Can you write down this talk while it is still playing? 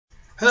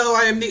Hello,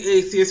 I am the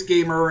Atheist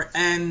Gamer,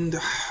 and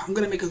I'm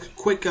gonna make a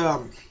quick,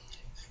 I'm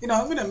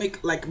gonna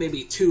make like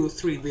maybe 2 or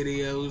 3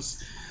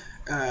 videos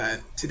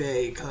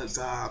today, because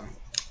the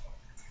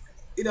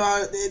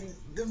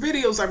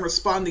videos I'm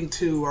responding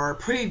to are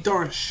pretty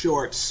darn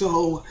short.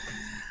 So,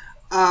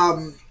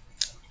 yeah,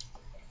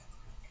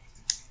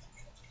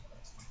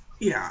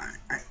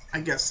 I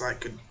guess I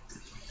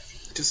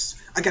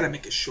gotta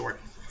make it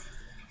short.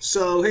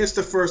 So here's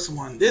the first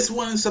one. This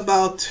one is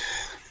about,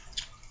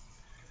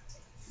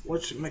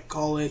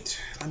 whatchamacallit.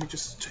 Let me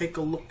just take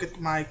a look at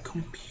my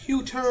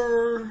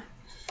computer.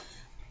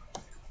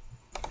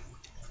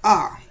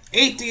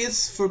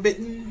 Atheists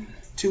forbidden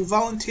to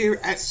volunteer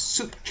at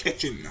soup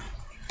kitchen.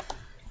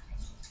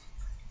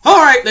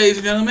 Alright, ladies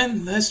and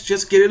gentlemen, let's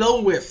just get it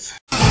over with.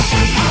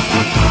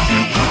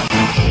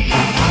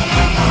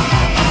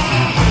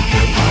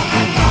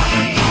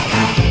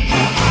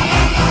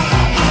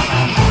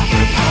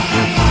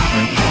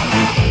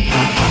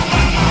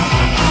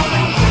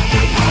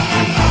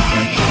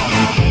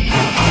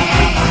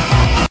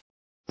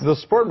 The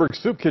Spartanburg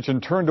Soup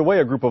Kitchen turned away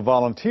a group of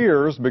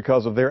volunteers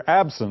because of their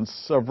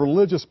absence of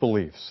religious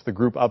beliefs. The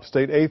group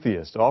Upstate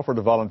Atheist offered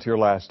to volunteer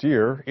last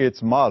year.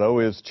 Its motto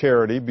is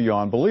charity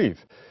beyond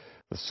belief.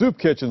 The Soup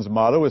Kitchen's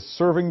motto is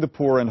serving the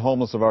poor and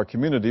homeless of our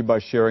community by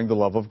sharing the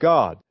love of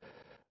God.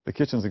 The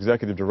kitchen's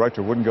executive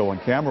director wouldn't go on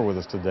camera with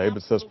us today,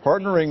 but says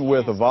partnering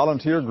with a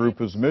volunteer group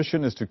whose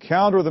mission is to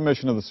counter the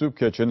mission of the Soup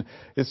Kitchen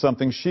is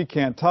something she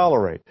can't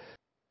tolerate.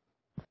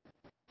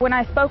 When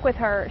I spoke with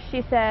her,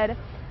 she said,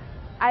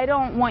 "I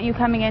don't want you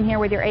coming in here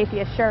with your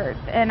atheist shirt."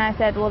 And I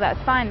said, well, that's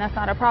fine. That's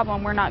not a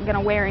problem. We're not going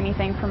to wear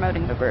anything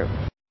promoting the group.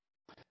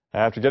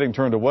 After getting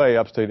turned away,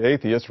 Upstate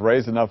Atheists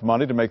raised enough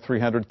money to make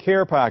 300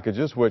 care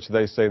packages, which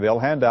they say they'll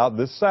hand out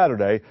this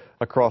Saturday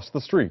across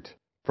the street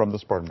from the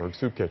Spartanburg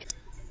Soup Kitchen.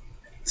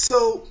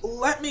 So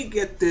let me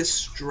get this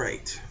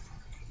straight.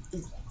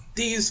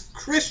 These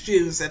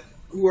Christians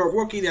who are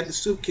working at the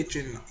soup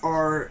kitchen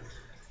are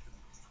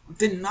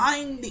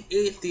denying the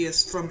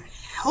atheists from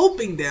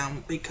helping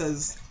them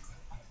because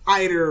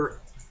either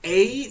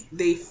A,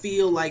 they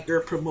feel like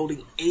they're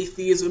promoting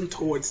atheism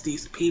towards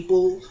these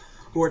people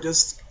who are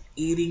just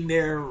eating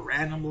there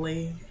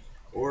randomly,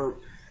 or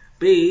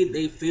B,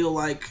 they feel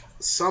like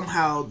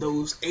somehow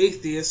those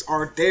atheists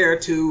are there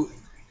to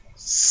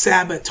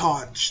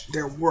sabotage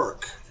their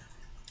work.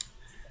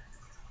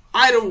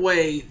 Either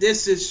way,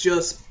 this is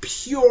just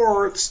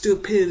pure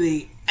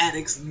stupidity at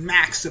its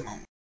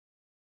maximum.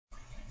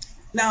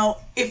 Now,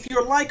 if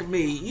you're like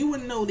me, you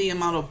would know the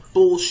amount of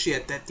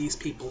bullshit that these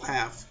people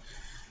have.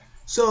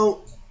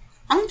 So,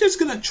 I'm just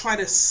gonna try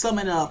to sum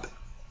it up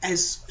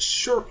as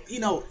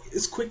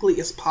as quickly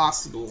as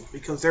possible,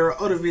 because there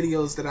are other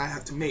videos that I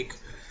have to make.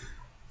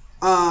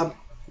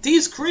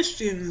 These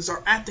Christians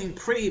are acting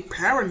pretty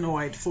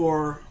paranoid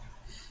for,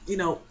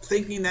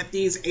 thinking that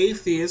these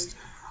atheists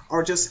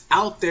are just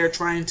out there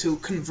trying to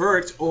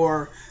convert,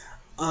 or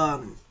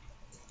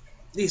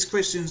these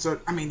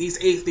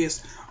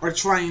atheists are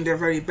trying their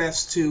very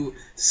best to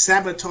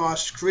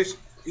sabotage,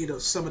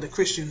 some of the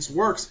Christians'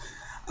 works.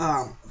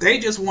 They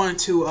just want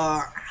to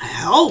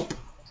help.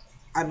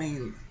 I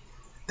mean,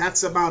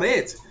 that's about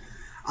it.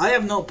 I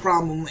have no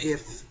problem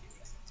if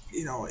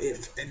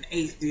an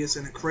atheist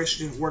and a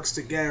Christian works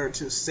together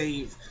to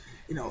save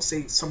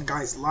some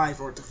guy's life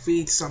or to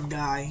feed some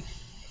guy.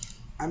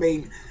 I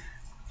mean,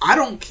 I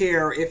don't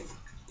care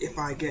if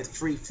I get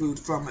free food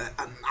from a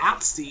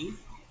Nazi.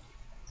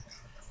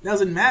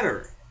 Doesn't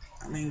matter.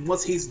 I mean,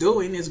 what he's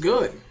doing is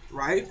good,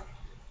 right?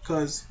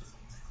 Because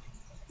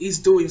he's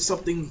doing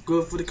something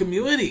good for the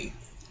community.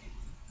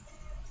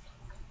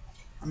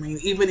 I mean,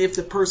 even if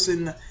the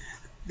person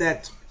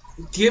that's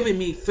giving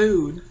me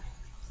food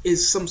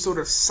is some sort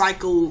of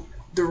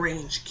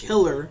psycho-deranged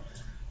killer,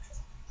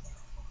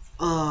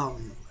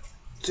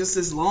 just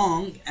as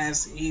long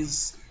as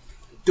he's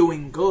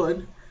doing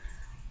good,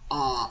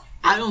 I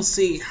don't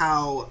see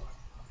how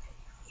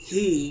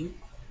he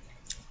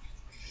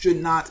should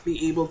not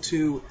be able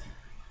to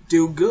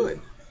do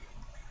good.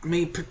 I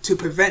mean, to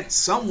prevent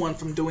someone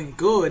from doing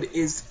good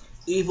is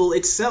evil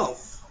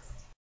itself.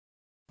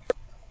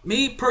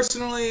 Me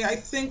personally, I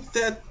think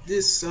that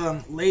this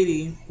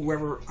lady,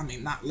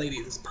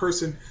 this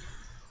person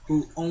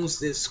who owns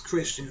this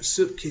Christian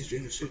soup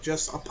kitchen should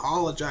just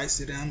apologize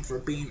to them for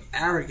being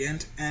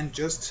arrogant and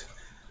just,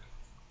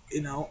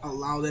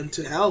 allow them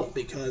to help,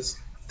 because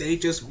they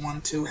just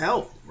want to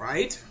help,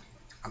 right?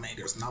 I mean,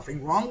 there's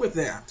nothing wrong with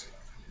that.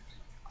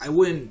 I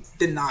wouldn't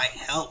deny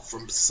help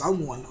from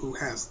someone who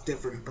has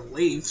different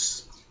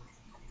beliefs.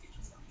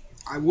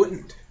 I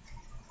wouldn't.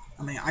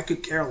 I mean, I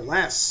could care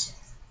less.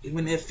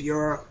 Even if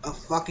you're a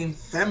fucking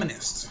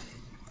feminist,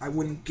 I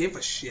wouldn't give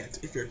a shit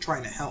if you're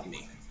trying to help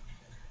me.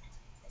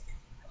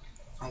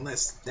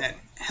 Unless that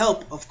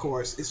help, of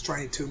course, is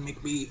trying to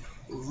make me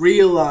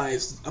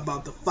realize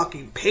about the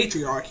fucking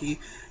patriarchy,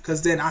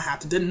 because then I have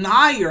to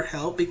deny your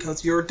help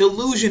because you're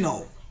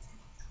delusional.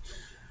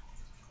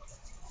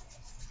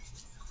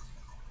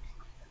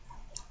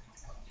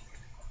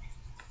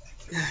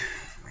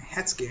 My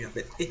head's getting a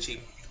bit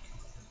itchy.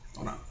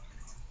 Hold on.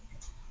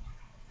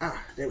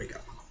 There we go.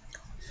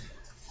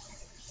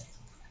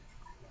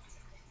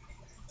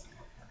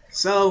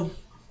 So,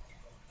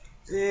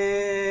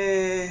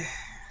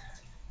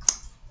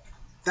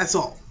 that's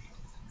all.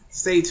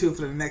 Stay tuned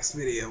for the next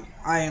video.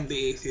 I am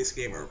the Atheist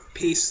Gamer.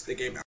 Peace, the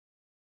game out.